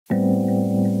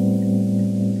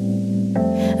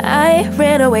I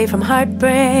ran away from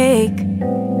heartbreak.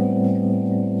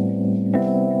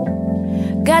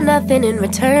 Got nothing in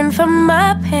return for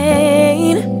my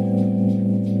pain.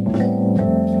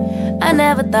 I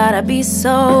never thought I'd be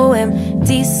so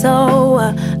empty, so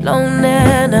alone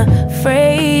and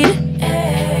afraid.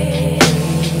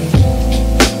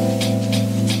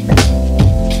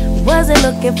 Wasn't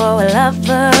looking for a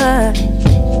lover.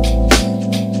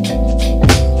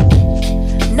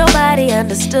 Nobody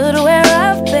understood where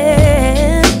I've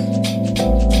been.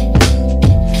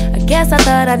 I guess I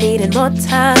thought I needed more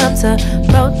time to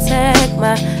protect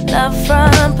my love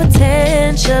from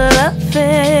potential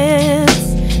offense.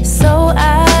 So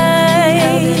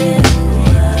I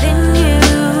then you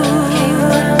came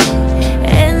around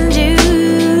and you,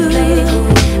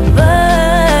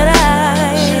 but I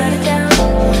shut it down.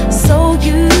 So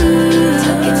you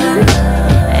took it down,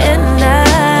 and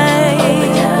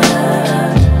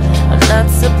I'm not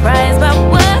surprised by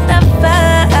what I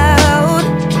found,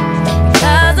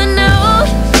 'cause I know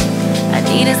I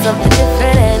needed something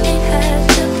different, and it had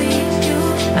to be you.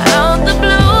 Out the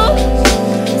blue,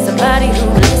 somebody who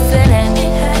would listen, and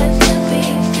it had to be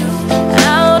you.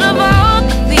 Out of all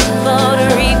the people to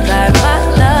revive my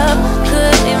love,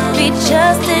 couldn't be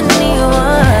just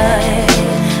anyone.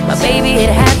 My baby,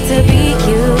 it had to be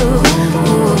you.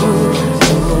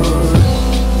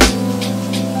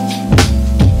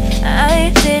 I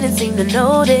didn't seem to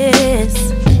notice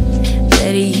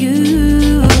that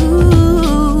you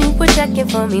were checking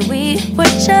for me. We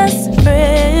were just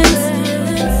friends,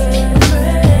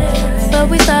 but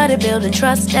we started building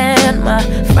trust, and my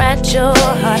fragile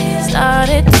heart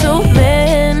started to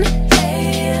mend.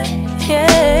 Yeah,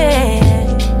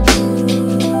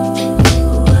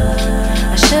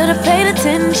 I should have paid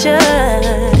attention.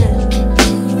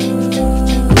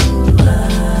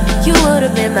 You would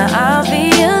have been the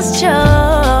obvious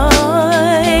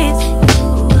choice,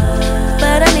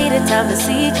 but I needed time to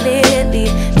see clearly,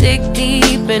 dig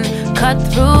deep and cut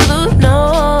through the noise.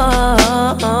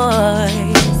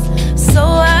 So I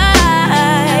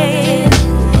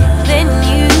then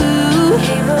you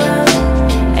came around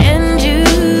and you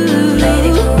made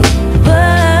it cool,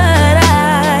 but I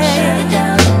shut it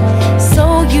down. So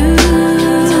you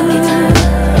took it down,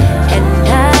 and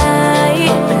I'm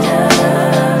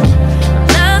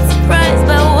not surprised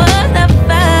by what I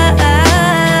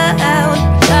found,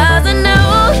 'cause I know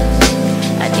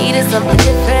I needed something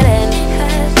different, and it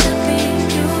had to be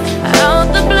you. Out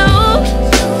the blue,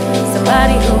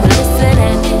 somebody who would listen,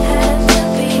 and it had to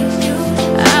be you.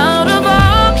 Out of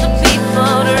all the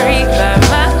people to revive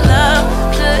my love,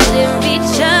 couldn't be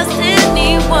just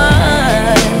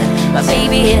anyone. But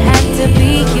baby, it had to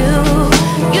be you.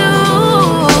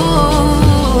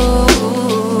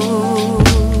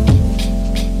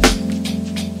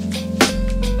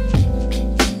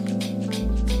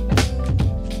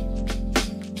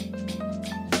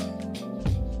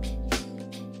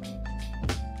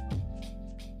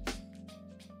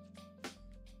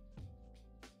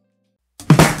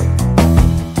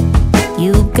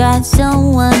 You got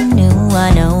someone new,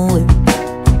 I know it.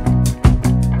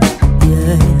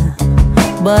 Yeah,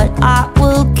 but I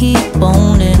will keep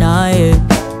on denying it.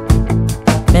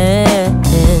 Yeah,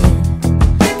 yeah.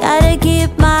 Gotta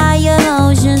keep my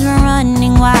emotions from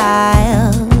running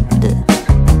wild.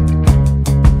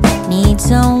 Need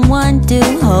someone to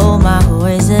hold my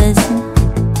horses.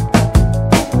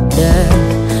 Yeah,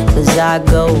 'cause I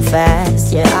go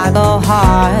fast, yeah, I go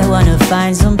hard. Wanna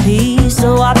find some peace,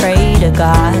 so I pray to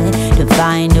God to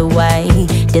find a way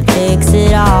to fix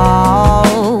it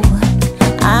all.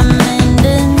 I'm in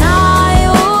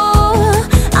denial,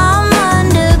 I'm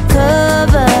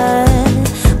undercover.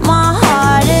 My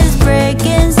heart is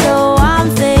breaking, so I'm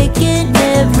faking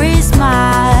every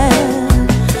smile.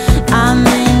 I'm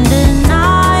in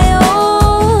denial,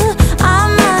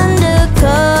 I'm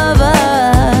undercover.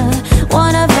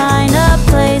 Wanna find a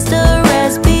place to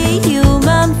rest, be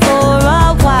human for a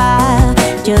while.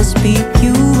 Just be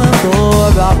human for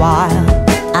a while.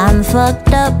 I'm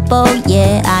fucked up, oh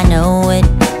yeah, I know it.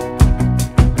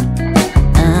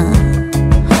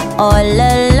 All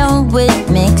alone with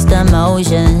mixed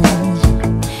emotions.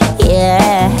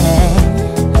 Yeah,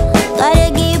 gotta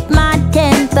keep my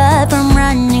temper from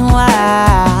running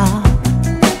wild.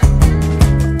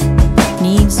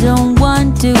 Need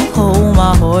someone to hold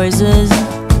my horses.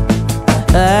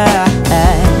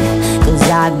 'Cause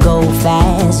I go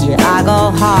fast, yeah, I go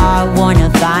hard. Wanna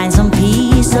find some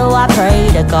peace, so I pray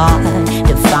to God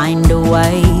to find a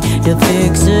way to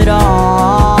fix it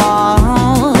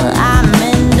all. I'm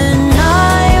in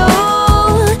denial,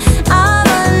 I'm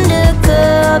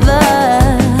undercover.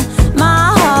 My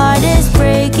heart is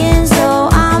breaking, so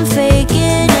I'm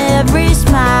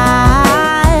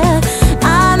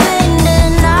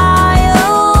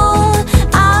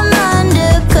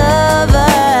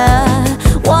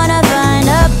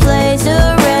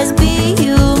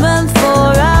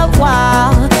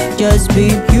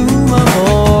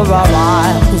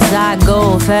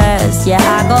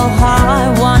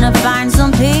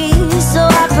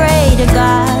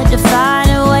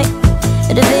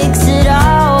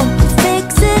all, to fix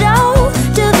it all,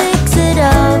 to fix it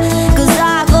all. 'Cause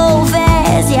I go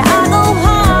fast, yeah, I go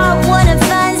hard, wanna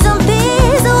find some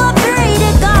peace, so I pray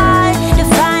to God to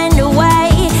find a way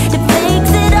to fix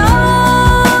it all.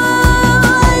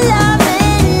 I'm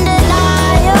in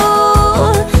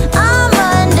denial, I'm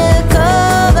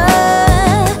undercover,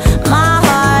 my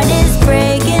heart is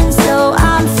breaking, so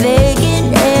I'm faking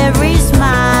every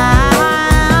smile.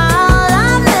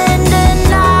 I'm in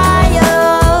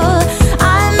denial,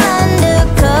 I'm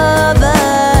undercover,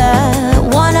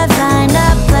 wanna find a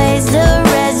place to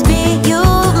rest, be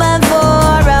human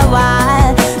for a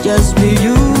while, just be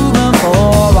human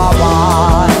for a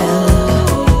while.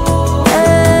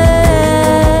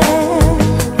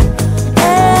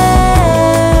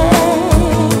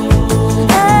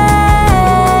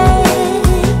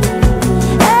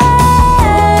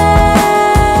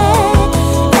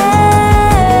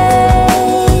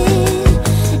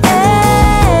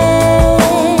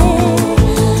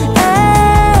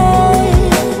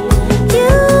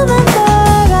 Human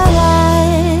for a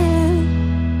while.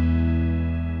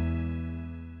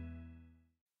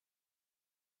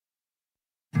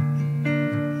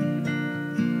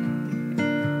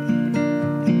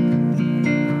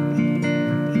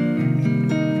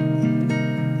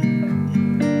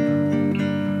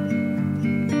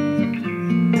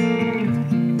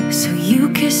 So you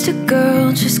kissed a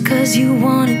girl just 'cause you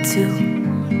wanted to.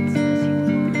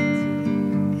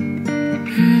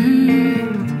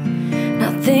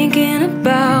 Not thinking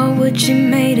about what you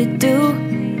made her do.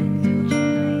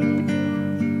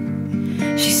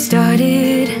 She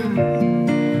started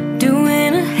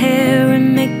doing her hair and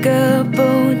makeup,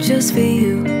 oh, just for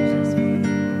you.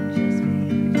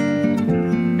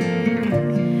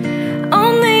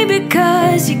 Only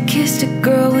because you kissed a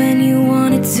girl when you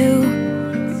wanted to.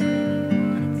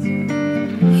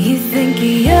 You think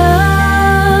you're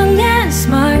young and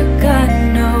smart, got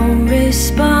no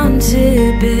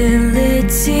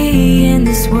responsibility in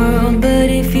this world. But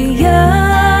if you're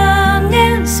young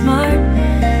and smart,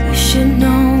 you should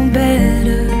know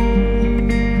better.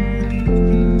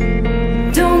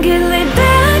 Don't get laid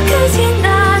back 'cause you're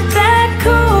not that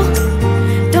cool.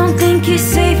 Don't think you're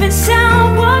safe and sound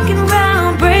walking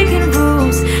around breaking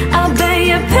rules. I'll bet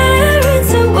your parents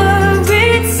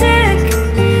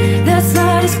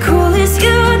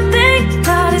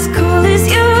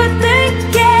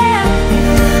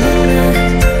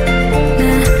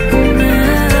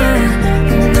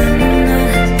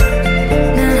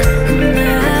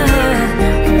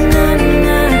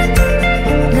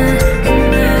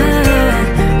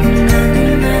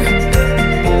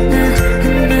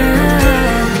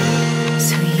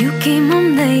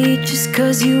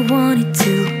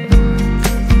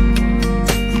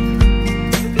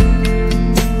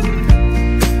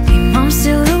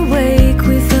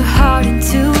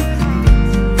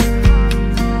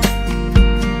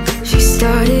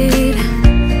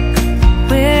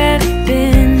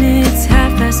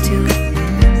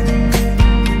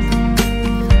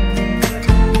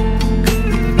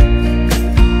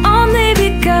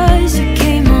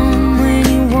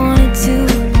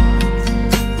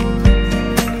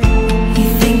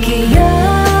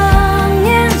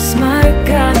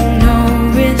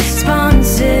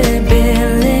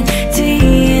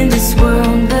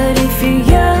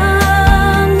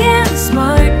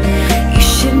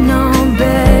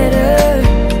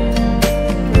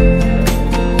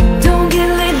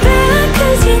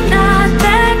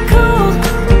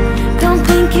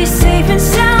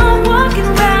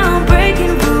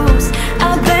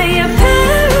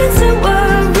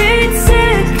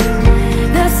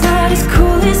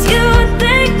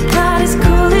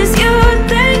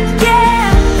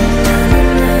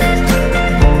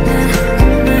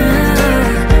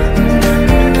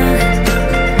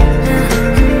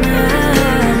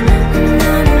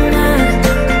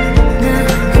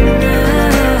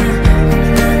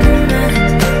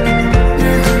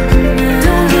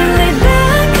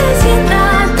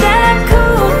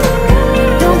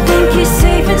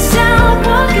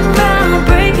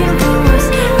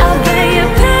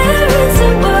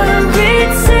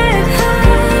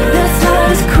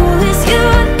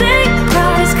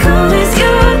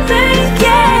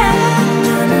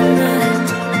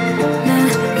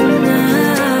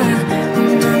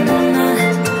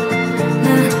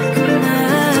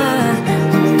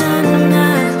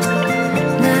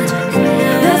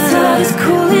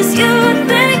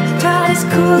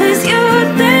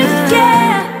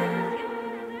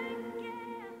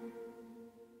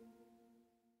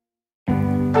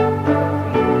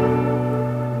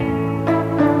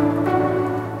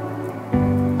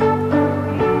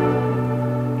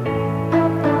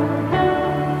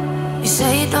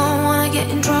say you don't wanna get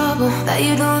in trouble, that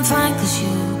you're doing fine cause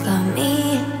you got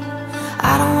me.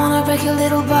 I don't wanna break your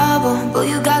little bubble, but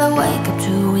you gotta wake up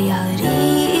to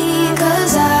reality.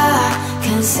 Cause I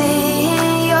can see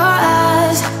in your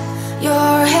eyes,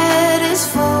 your head is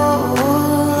full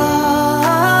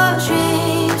of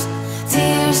dreams.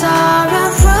 Tears are a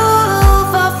proof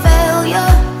of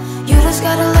failure, you just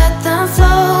gotta let them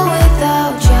flow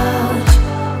without judge.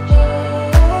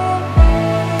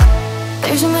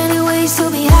 There's so many ways to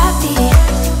be happy.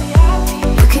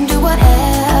 You can do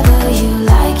whatever you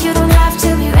like, you don't have to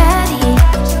be ready.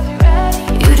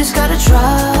 You just gotta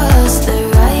trust the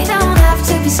right, don't have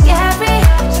to be scary.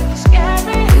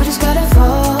 You just gotta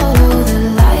follow the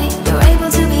light, you're able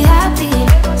to be happy.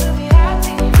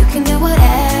 You can do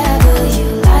whatever you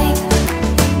like.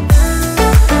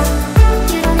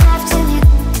 You don't have to be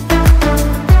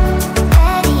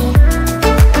ready.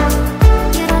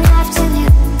 You don't have to be.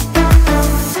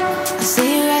 I see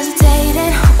you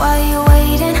hesitating while you're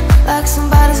waiting, like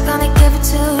somebody's gonna give it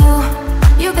to you.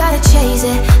 You gotta chase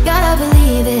it, gotta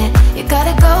believe it, you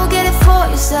gotta go get it for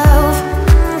yourself.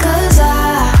 Cause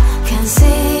I can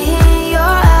see in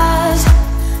your eyes,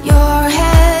 your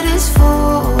head is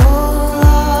full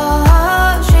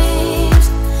of dreams.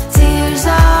 Tears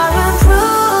are a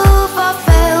proof of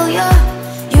failure,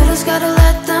 you just gotta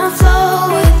let them flow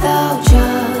without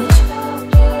judge.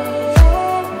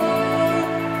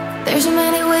 There's so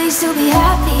many ways to be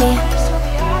happy.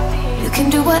 You can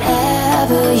do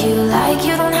whatever you like,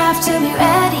 you don't have to be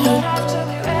ready.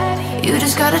 You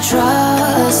just gotta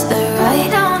trust the right,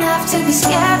 don't have to be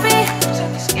scary.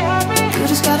 You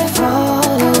just gotta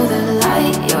follow the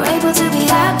light, you're able to be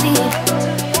happy.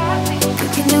 You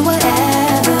can do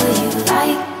whatever you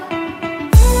like.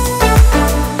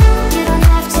 You don't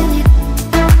have to be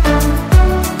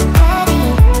ready.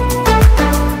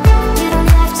 You don't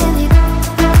have to be.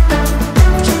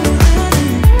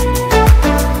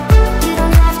 You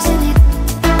don't have to be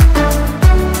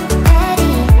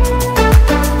ready.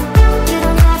 You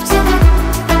don't have to be.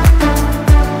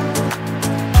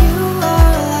 You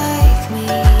are like me,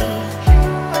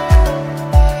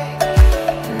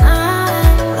 and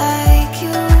I'm like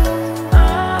you.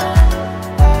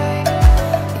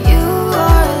 You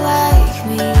are like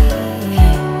me,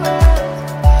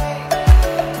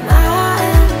 and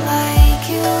I'm like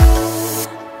you.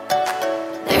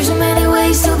 There's so many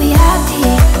ways to be happy.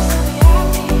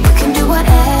 You can do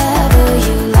whatever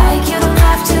you like, you don't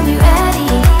have to be ready.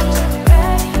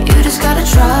 You just gotta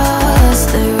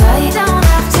trust the right, don't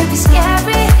have to be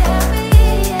scary.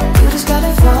 You just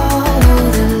gotta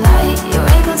follow the light, you're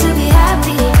able to be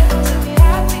happy.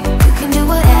 You can do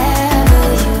whatever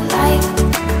you like.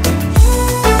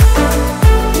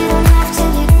 You don't have to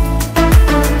be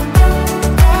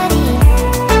ready.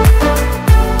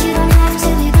 You don't have to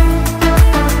be. You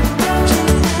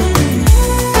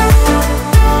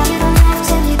don't have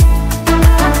to be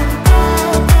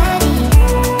ready.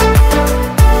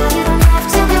 You don't have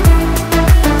to be.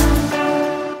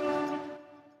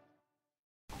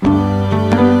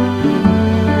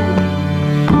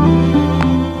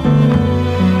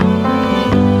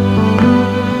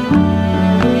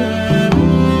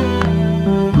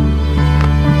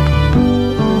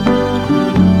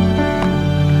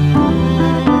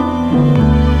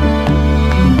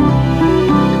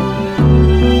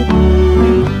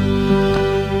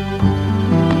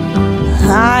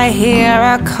 I hear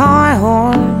a car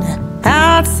horn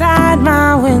outside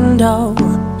my window.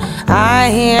 I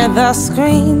hear the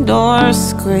screen door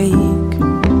squeak.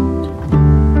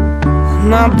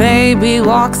 My baby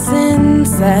walks in,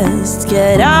 says,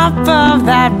 "Get up off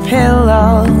that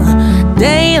pillow."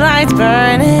 Daylight's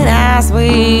burning as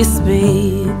we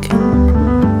speak.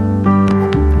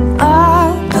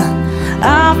 Up,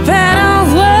 up and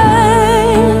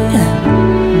away.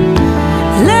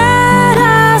 Let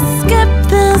us skip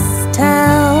this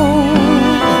town.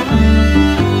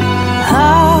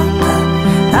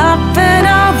 Up and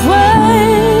away.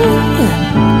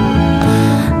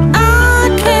 I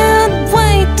can't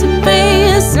wait to be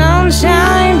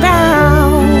sunshine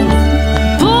bound.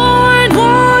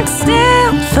 Boardwalk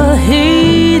stand for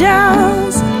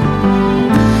heaters.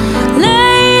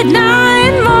 Late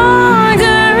night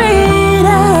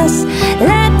margaritas.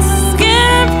 Let's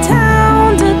skip town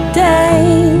today.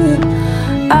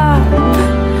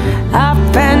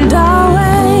 Up and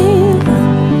away.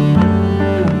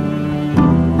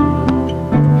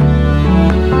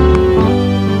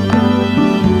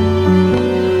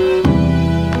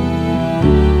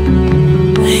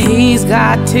 He's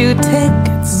got 2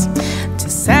 tickets to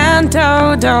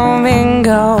Santo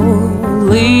Domingo,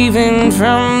 leaving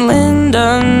from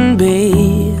Linden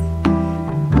B.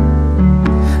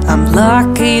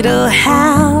 Lucky to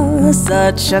have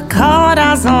such a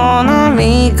corazon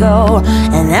amigo,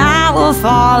 and I will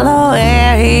follow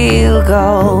where he'll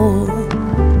go.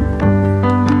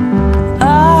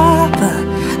 Up,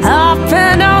 up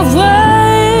and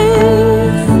away.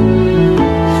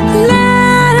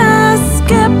 Let us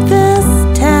skip this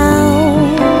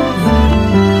town.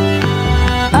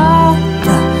 Up,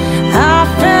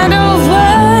 up and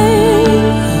away.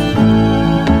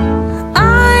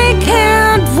 I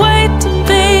can't wait to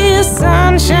be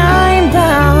sunshine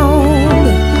bound.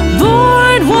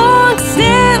 Boardwalk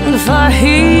stand for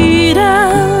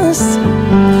heaters.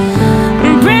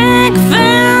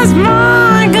 Breakfast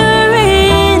margaritas.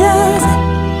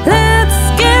 Let's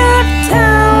skip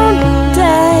town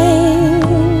today.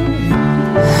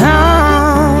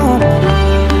 Up,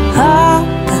 up,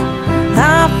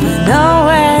 up and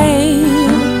away.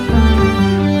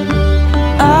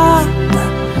 Up,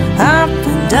 up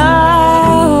and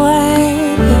away.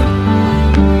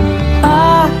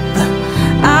 Up,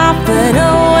 up and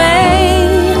away.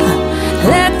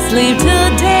 Let's leave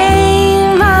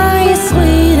today, my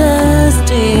sweetest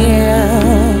dear.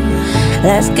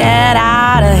 Let's get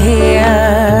out of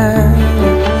here.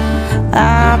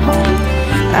 Up,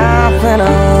 up and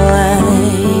away.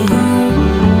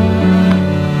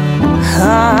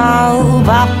 Oh,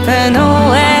 up and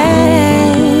away.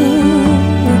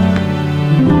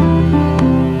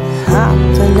 Up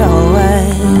and away.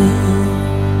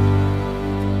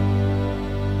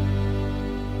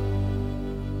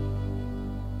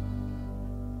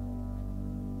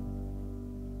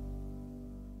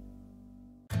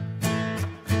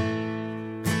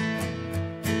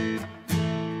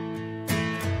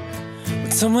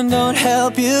 When someone don't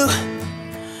help you,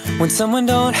 when someone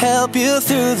don't help you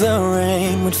through the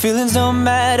rain, when feelings don't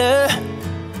matter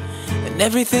and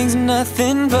everything's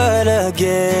nothing but a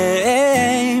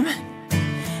game.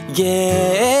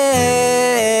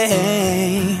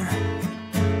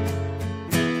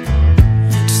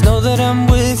 Just know that I'm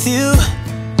with you.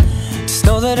 Just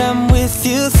know that I'm with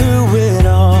you through it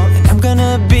all. And I'm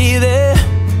gonna be there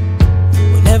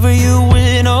whenever you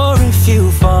win or if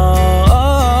you fall.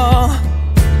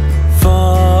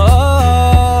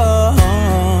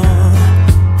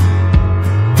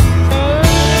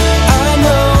 I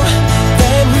know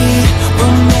that we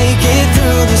will make it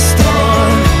through the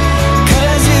storm,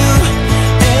 'cause you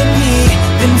and me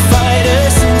been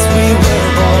fighters since we were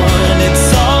born. It's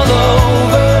all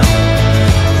over,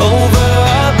 over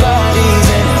our bodies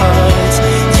and hearts.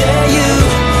 Yeah, you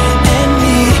and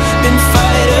me been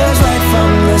fighters right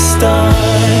from the start.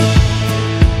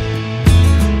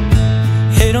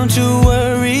 Hey, don't you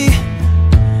worry.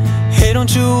 Hey,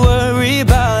 don't you worry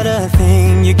about a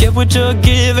thing. You get what you're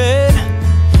given,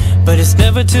 but it's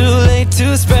never too late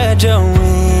to spread your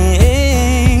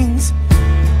wings.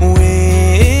 Wings.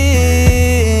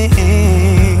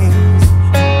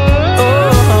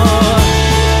 Oh,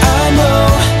 I know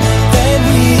that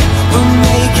we will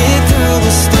make it through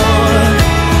the storm,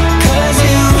 'cause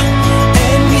you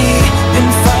and me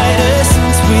been fighters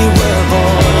since we were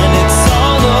born. It's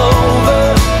all over,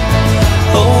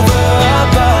 over our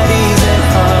bodies and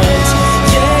hearts.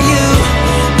 Yeah, you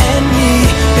and me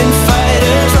been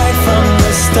fighters right from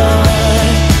the start.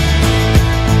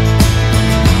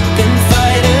 Been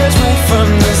fighters right from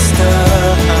the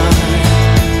start.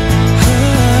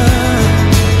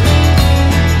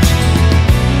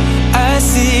 I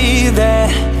see that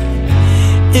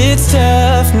it's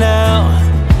tough now,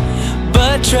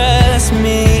 but trust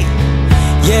me,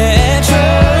 yeah,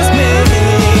 trust me.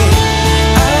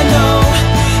 I know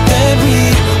that we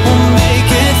will make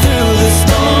it through the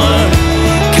storm,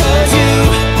 'cause you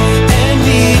and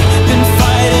me been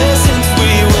fighters since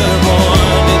we were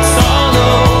born. It's all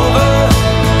over,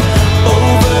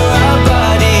 over our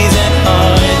bodies and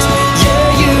hearts. Yeah,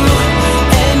 you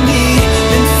and me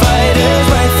been fighters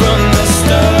right from the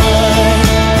start.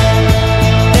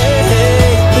 Hey,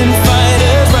 been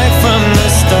fighters right from the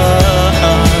start.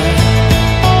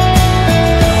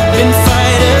 Been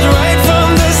fighters right from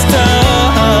the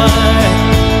start.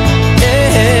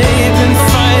 Hey, been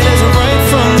fighters right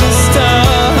from the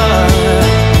start.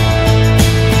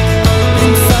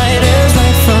 Been fighters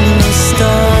right from the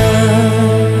start.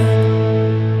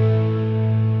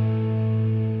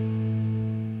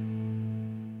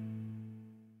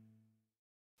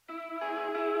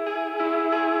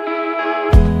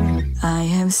 I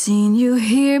have seen you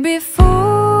here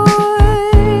before.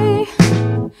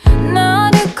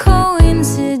 Not a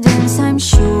coincidence, I'm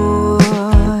sure.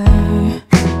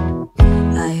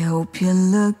 I hope you're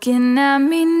looking at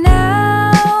me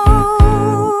now,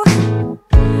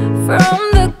 from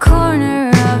the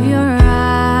corner of your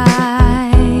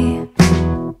eye.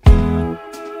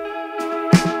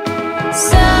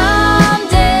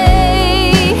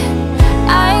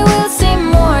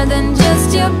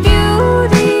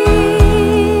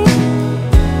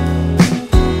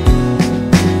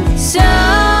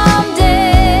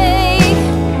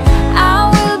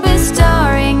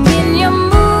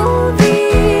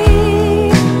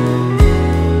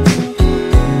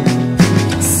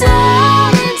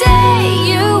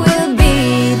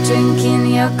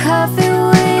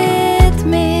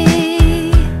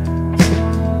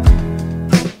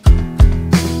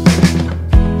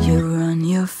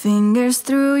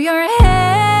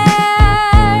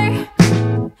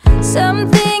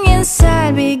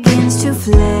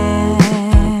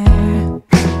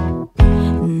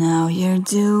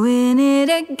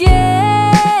 again.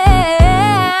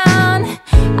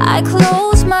 I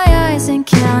close my eyes and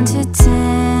count to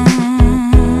 10.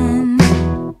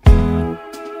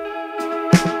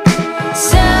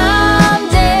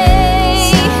 Someday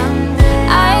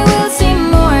I will see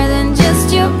more than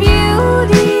just your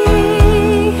beauty.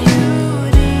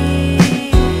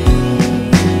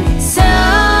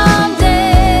 Someday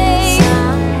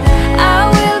I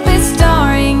will be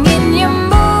starring in your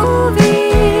movie.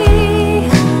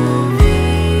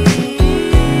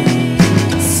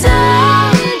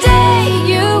 Someday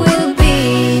you will be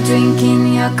drinking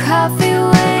your coffee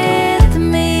with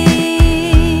me.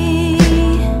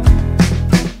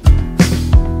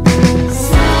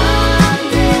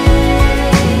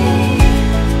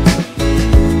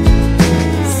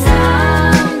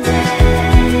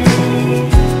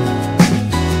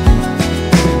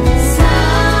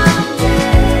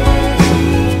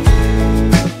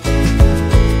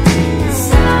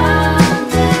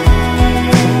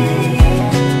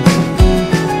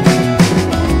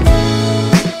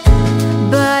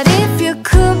 But if you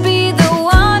could be the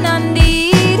one I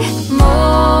need more,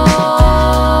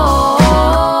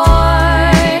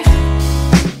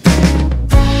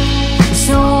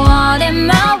 so what am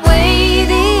I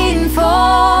waiting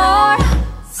for?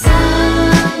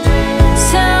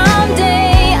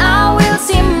 Someday I will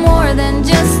see more than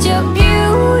just your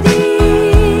beauty.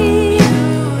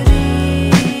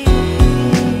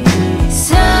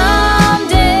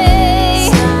 Someday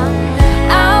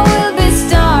I will be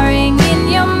starring in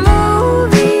your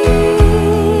movie.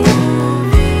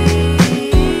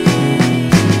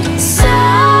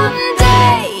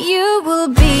 Someday you will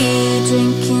be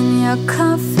drinking your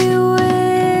coffee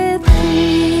with me.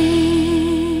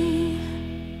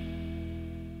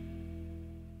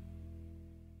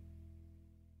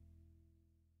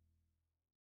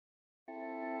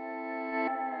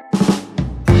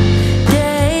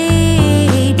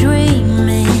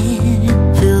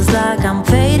 Daydreaming feels like I'm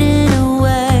fading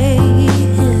away,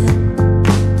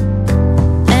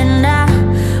 and I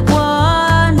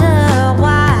wonder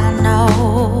why no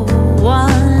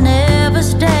one ever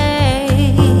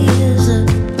stays.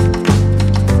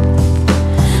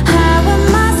 How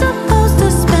am I supposed to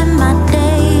spend my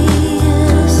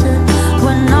days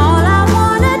when all I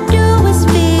wanna do is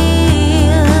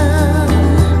feel?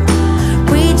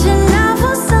 Reaching out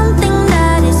for something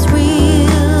that is real.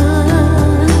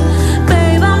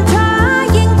 Babe, I'm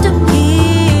trying to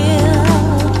heal.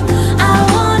 I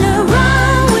wanna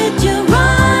run with you,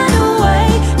 run away,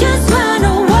 just run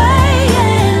away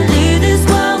and leave this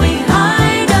world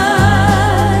behind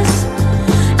us.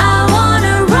 I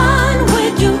wanna run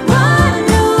with you, run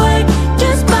away,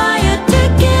 just buy a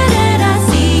ticket and I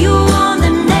see you on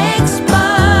the next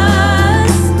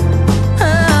bus.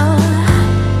 Oh,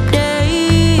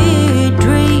 daydreaming,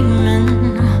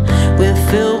 we're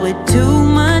filled with too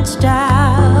much doubt.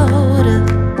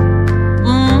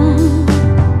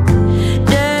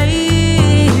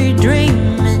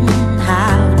 Daydreaming,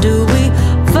 how do we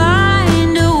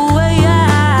find a way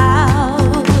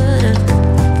out?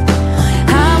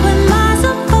 How am I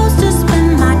supposed to spend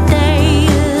my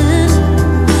days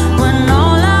when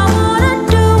all I wanna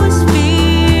do is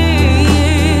feel?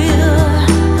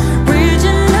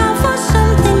 Reaching out for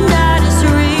something that is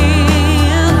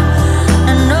real.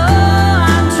 I know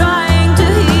I'm trying to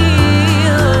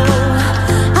heal.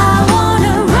 I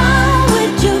wanna run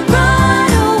with you,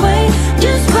 run away,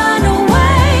 just run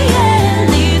away and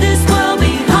leave this world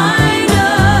behind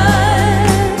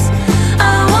us.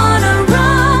 I wanna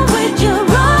run with you,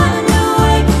 run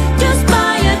away, just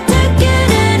buy a ticket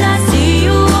and I see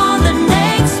you on the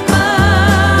next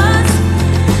bus.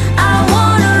 I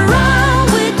wanna run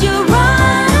with you,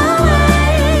 run away.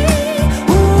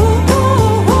 Ooh,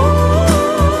 ooh, ooh.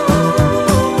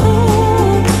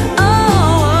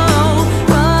 Oh,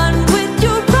 run with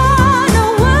you, run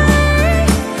away.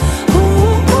 Ooh,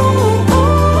 ooh,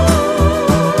 ooh.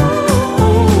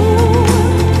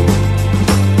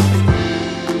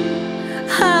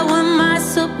 How am I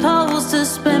supposed to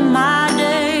spend my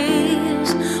days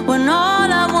when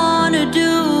all I wanna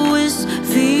do is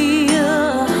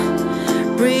feel?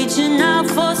 Reaching out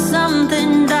for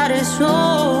something that is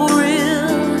so real.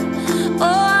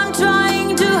 Oh, I'm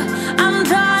trying to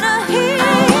heal.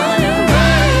 I wanna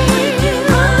run with you,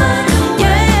 run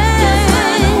away, just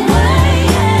run away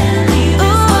and leave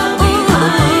this world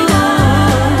behind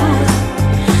us.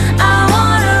 I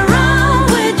wanna run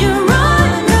with you,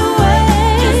 run away,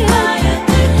 just buy a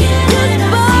ticket and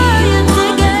I see you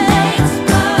on the next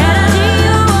bus. And I see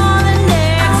you on the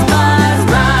next bus.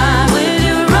 Run with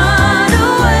you, run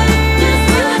away, just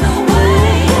run away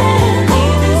and leave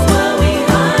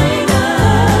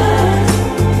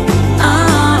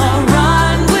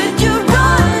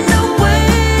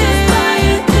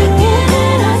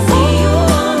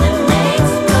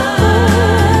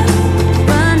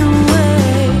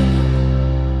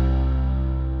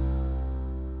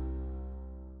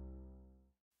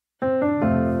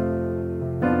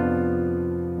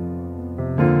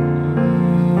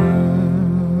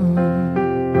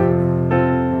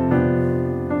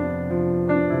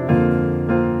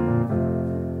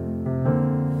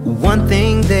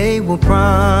a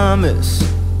promise,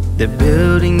 they're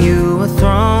building you a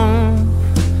throne.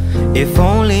 If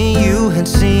only you had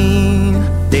seen,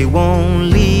 they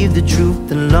won't leave the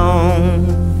truth alone.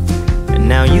 And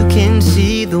now you can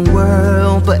see the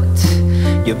world, but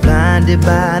you're blinded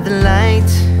by the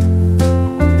light,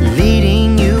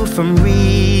 leading you from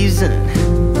reason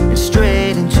and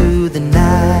straight into the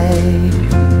night.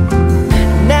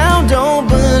 Now don't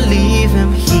believe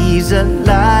him, he's a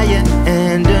liar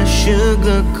and a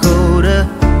sugarcoater.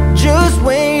 Just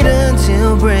wait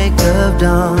until break of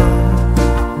dawn.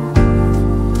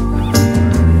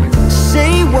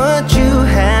 Say what you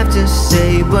have to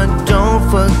say, but don't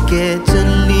forget to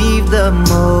leave the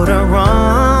motor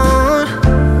on.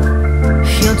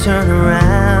 He'll turn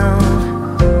around,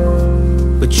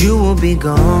 but you will be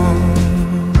gone.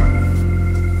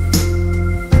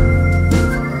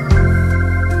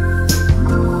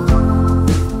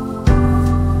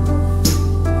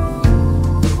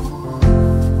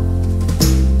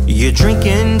 You're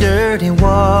drinking dirty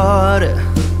water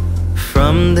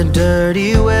from the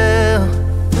dirty well.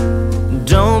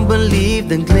 Don't believe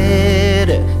the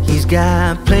glitter, he's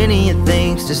got plenty of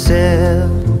things to sell.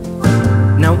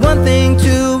 Now one thing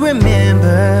to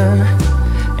remember,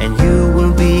 and you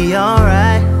will be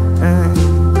alright.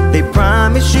 They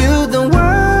promise you the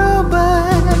world,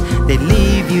 but they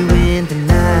leave you in the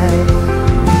night.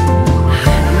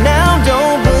 Now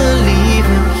don't believe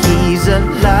him, he's a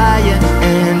liar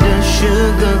and a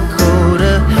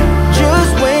sugarcoater.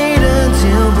 Just wait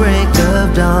until break of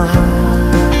dawn.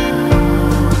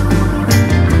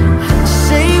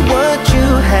 Say what you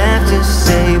have to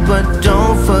say, but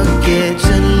don't forget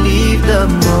to leave the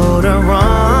motor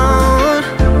on.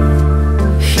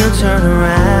 He'll turn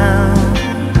around,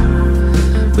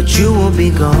 but you will be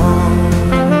gone.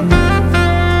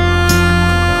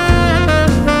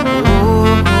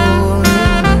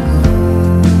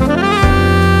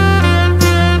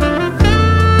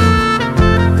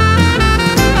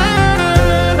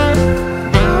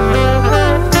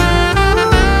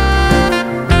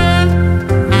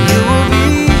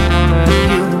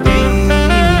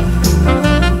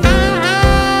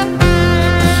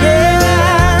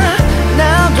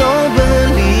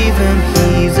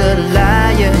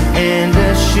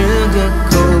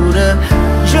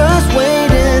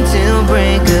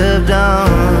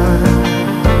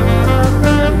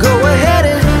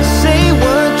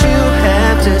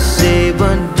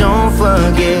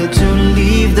 Forget to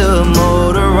leave the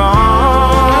motor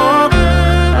on.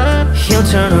 He'll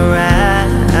turn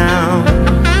around,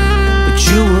 but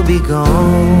you will be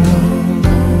gone.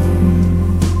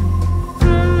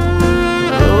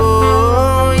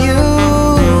 Oh, you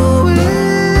will.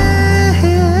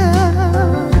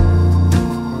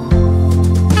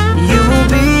 You will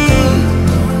be.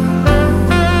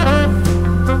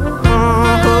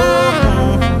 Oh,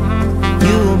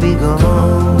 you will be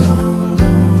gone.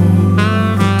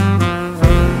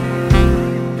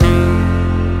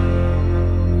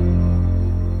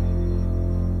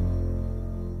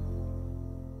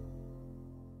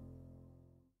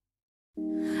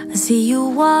 I see you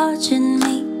watching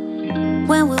me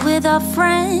when we're with our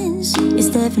friends. It's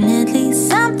definitely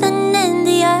something in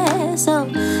the air, so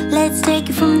let's take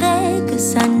it from there,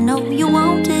 'cause I know you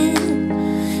want it.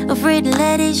 Afraid to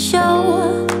let it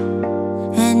show,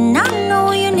 and I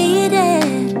know you need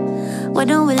it. Why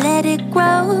don't we let it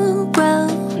grow, grow,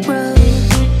 grow?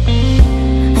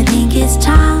 I think it's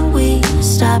time we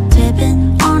stop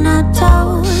tipping on our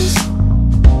toes.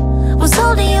 What's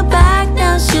holding you back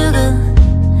now, sugar?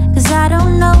 'Cause I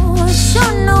don't know,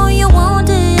 sure know you want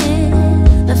it.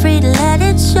 Afraid to let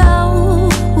it show,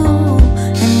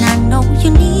 and I know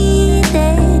you need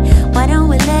it. Why don't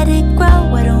we let it grow?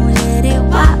 Why don't we let it,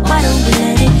 why don't we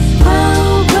let it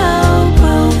grow, grow,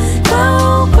 grow,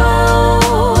 grow, grow?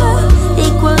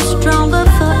 It grows stronger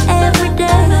for every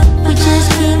day. We just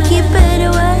can't keep it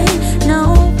away, no.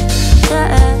 Grow,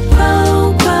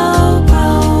 grow, grow,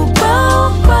 grow,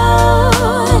 grow.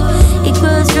 It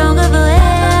grows stronger for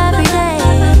every day.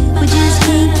 We just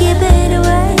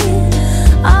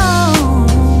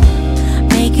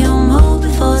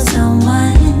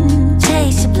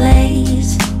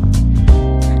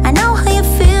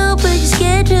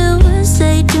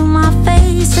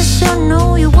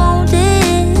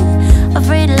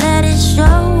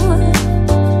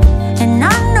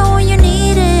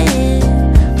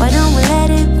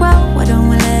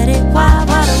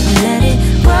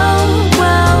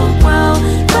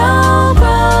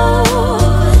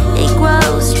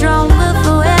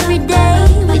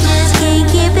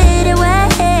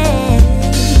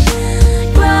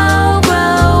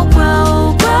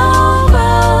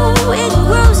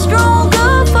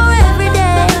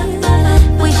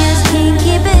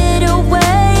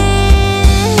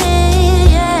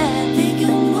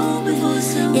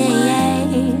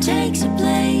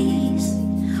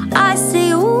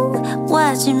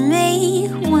watching me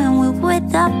when we're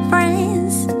with our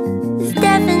friends. There's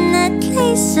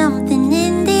definitely something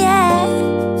in the air.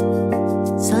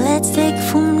 So let's take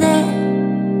it from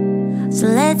there. So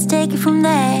let's take it from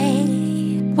there.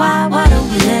 Why don't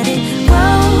we let it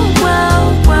grow,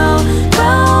 grow, grow,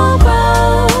 grow,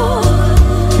 grow?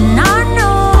 And I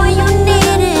know you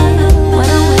need it. Why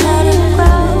don't we let it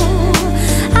grow?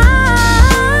 I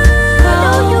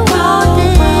know you want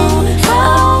it.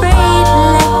 Afraid to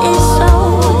let it show.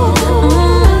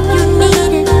 You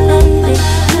need it, baby.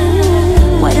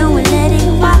 Why don't we let it?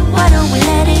 Why don't we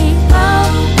let it grow,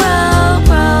 grow,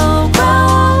 grow,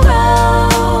 grow, grow?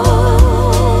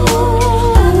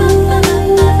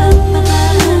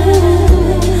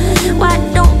 Why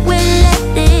don't we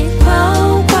let it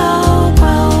grow, grow,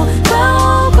 grow,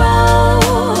 grow, grow?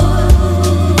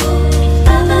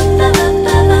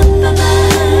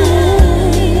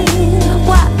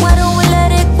 Why don't we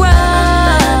let it grow? Why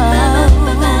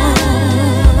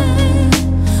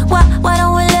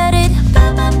don't we let it?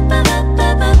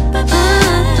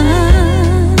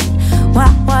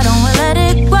 Why don't we let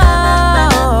it grow?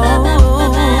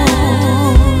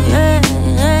 Yeah.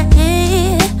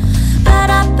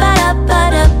 Ba-da, ba-da,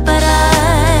 ba-da, ba-da.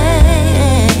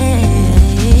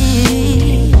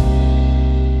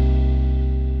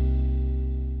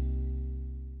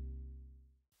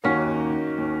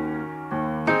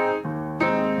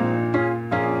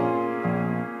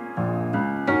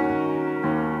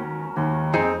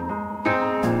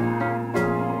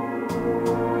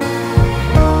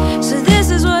 So this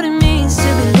is what it means to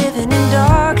be living in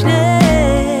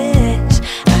darkness.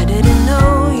 I didn't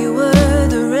know you were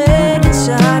the red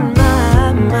inside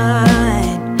my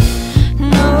mind.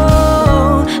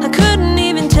 No, I couldn't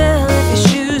even tell if your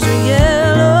shoes were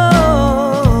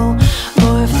yellow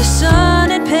or if the sun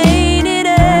had painted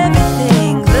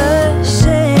everything the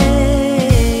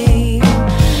same.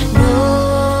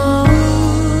 No,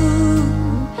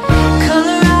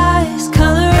 colorize,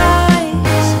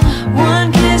 colorize.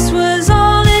 One kiss was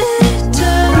all it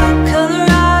took.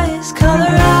 Colorize,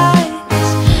 colorize.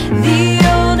 The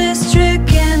oldest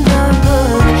trick in the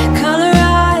book.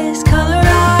 Colorize,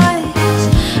 colorize.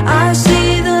 I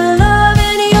see the love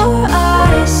in your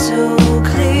eyes so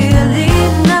clearly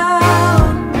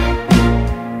now.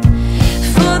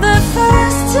 For the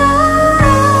first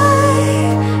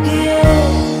time, yeah.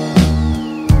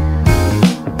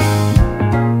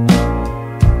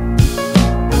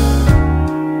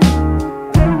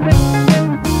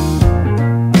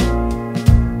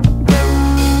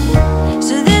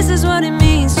 So this is what it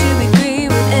means to be green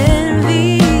with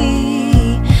envy.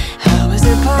 How is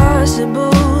it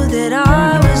possible that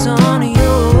I was on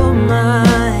your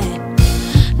mind?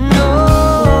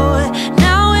 No,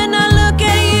 now when I look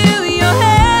at you, your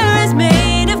hair is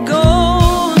made of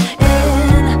gold,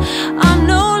 and I'm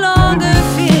no longer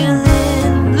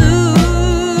feeling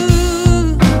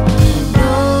blue.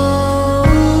 No,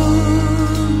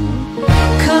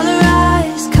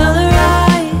 colorize,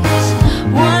 colorize.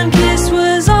 One kiss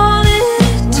was all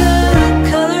it took.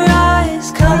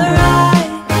 Colorize,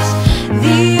 colorize.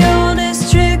 The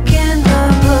oldest trick in the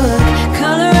book.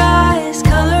 Colorize,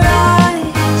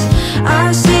 colorize. I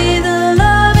see the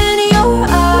love in your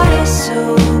eyes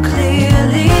so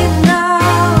clearly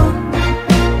now.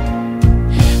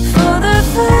 For the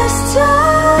first time.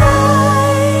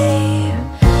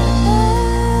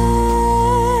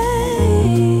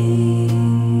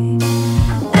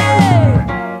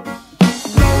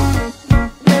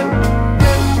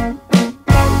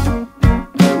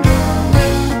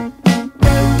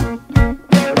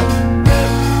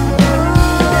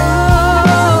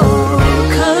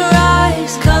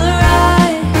 Colorize,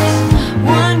 colorize.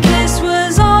 One kiss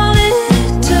was all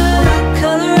it took.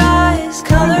 Colorize,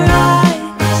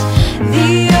 colorize.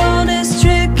 The oldest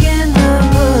trick in the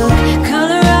book.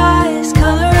 Colorize,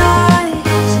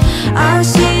 colorize. I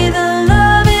see the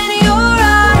love in your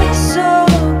eyes so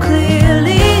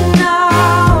clearly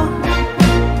now.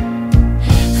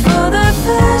 For the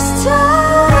first time.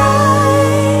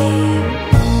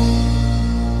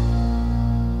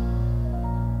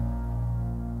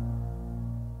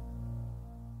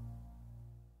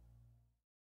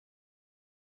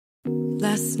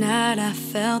 Last night I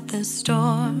felt the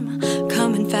storm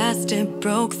coming fast, it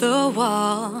broke the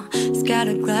wall,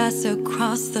 scattered glass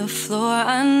across the floor.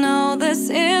 I know this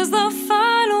is the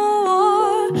final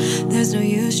war. There's no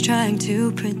use trying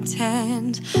to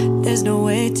pretend. There's no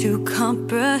way to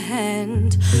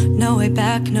comprehend. No way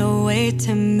back, no way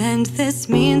to mend. This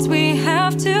means we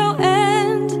have to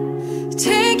end.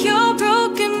 Take your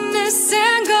brokenness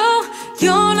and go.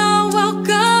 You're not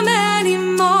welcome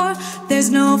anymore. There's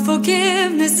no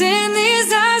forgiveness in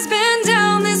these eyes. Been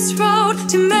down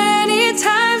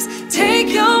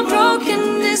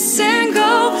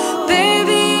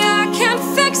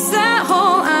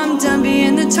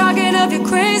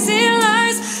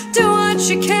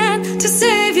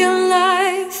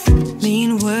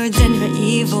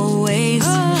evil ways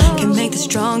can make the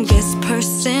strongest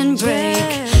person break.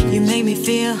 You made me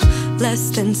feel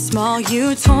less than small.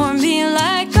 You tore me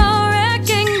like a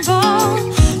wrecking ball.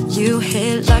 You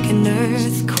hit like an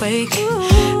earthquake.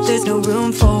 There's no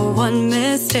room for one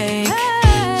mistake.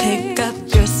 Pick up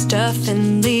your stuff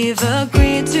and leave.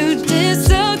 Agree to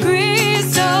disagree.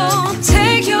 So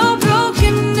take your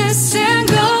brokenness and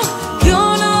go.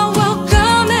 You're not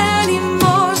welcome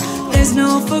anymore. There's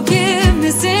no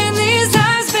forgiveness in these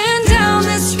eyes. Been down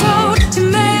this road too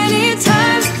many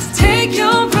times. Take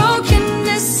your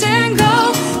brokenness and go.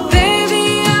 Baby,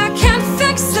 I can't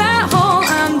fix that hole.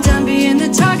 I'm done being the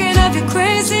target of your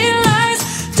crazy lies.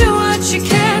 Do what you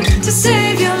can to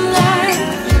save your life.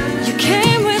 You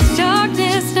came with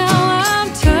darkness, now I'm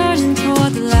turning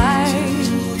toward the light.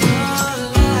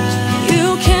 You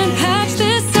can patch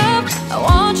this up, I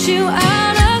want you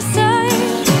out of sight.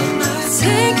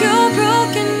 Take your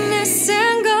brokenness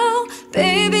and go.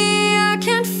 Baby, I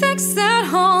can't fix that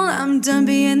hole. I'm done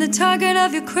being the target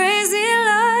of your crazy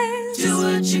lies. Do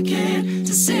what you can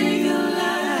to save your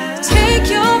life. Take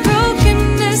your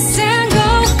brokenness and go.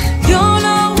 You're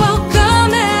not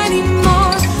welcome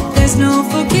anymore. There's no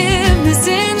forgiveness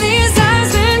in these eyes.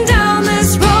 Been down this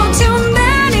road too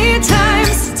many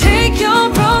times. Take your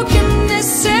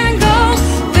brokenness and go.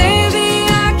 Baby,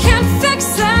 I can't fix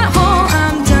that hole.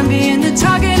 I'm done being the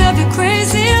target of your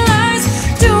crazy lies.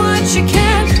 Do what you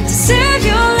can to save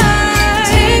your life.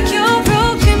 Take your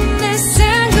brokenness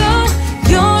and go.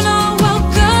 You're not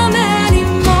welcome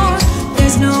anymore.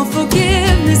 There's no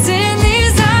forgiveness in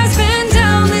these eyes. Been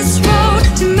down this road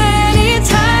too many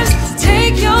times.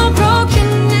 Take your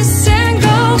brokenness and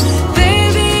go.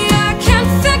 Baby, I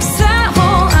can't fix that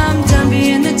hole. I'm done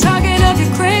being the target of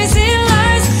your crazy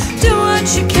lies. Do what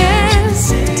you can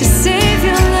to save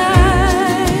your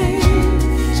life.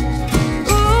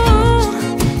 Ooh,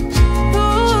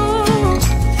 ooh.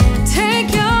 Take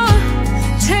your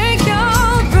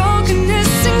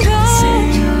brokenness and go.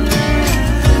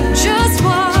 Just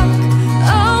walk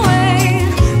away.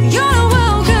 You're not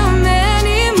welcome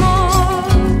anymore.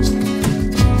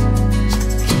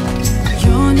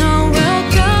 You're not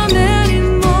welcome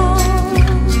anymore.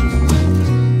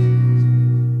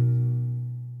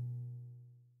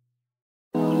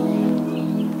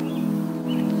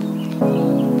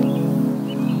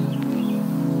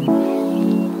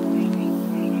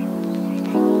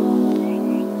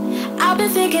 I've been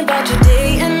thinking about you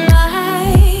day and night.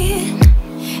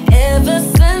 Ever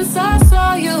since I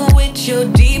saw you with your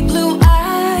deep blue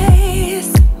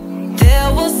eyes, there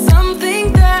was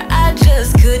something that I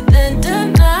just couldn't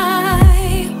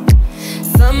deny.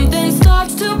 Something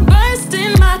starts to burst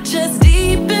in my chest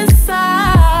deep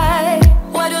inside.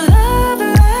 Why do love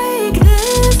like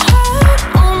this hurt?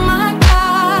 Oh my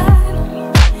God.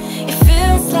 It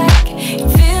feels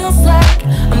like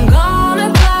I'm gonna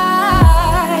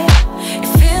die. It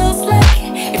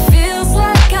feels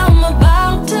like I'm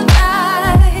about to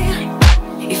die.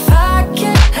 If I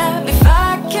can't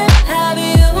have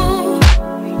you,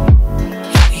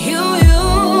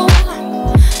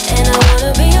 and I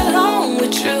wanna be alone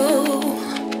with you.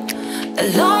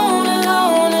 Alone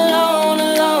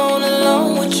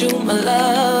with you, my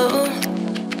love.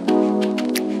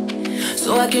 So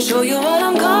I can show you what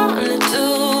I'm gonna do.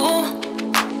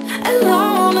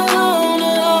 Alone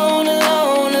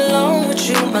with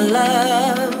you, my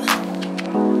love.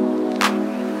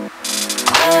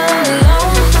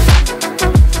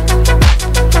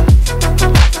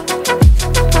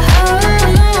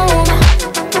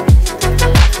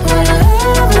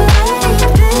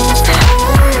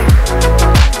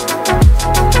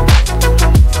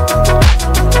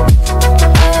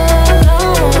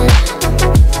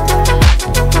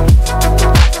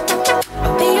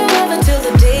 I'll be your lover till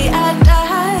the day I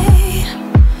die.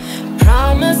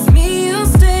 Promise me you'll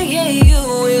stay, yeah, you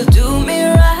will do me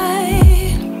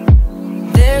right.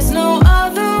 There's no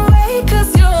other way, 'cause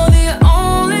you're the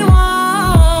only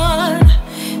one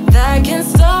that can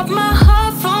stop my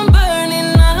heart from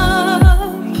burning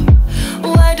up.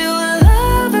 Why do a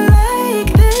love like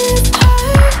this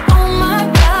hurt? Oh my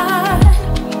God.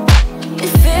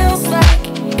 It feels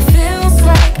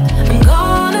like I'm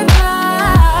gonna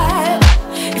cry.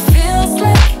 It feels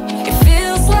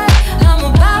like I'm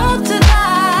about to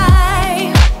die.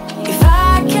 If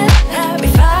I can't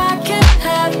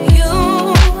have you,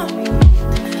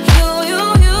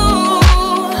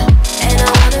 and I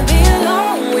wanna be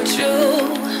alone with you.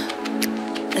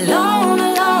 Alone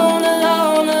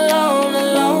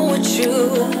with you,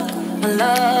 my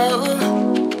love.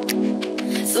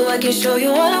 So I can show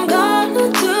you what I'm gonna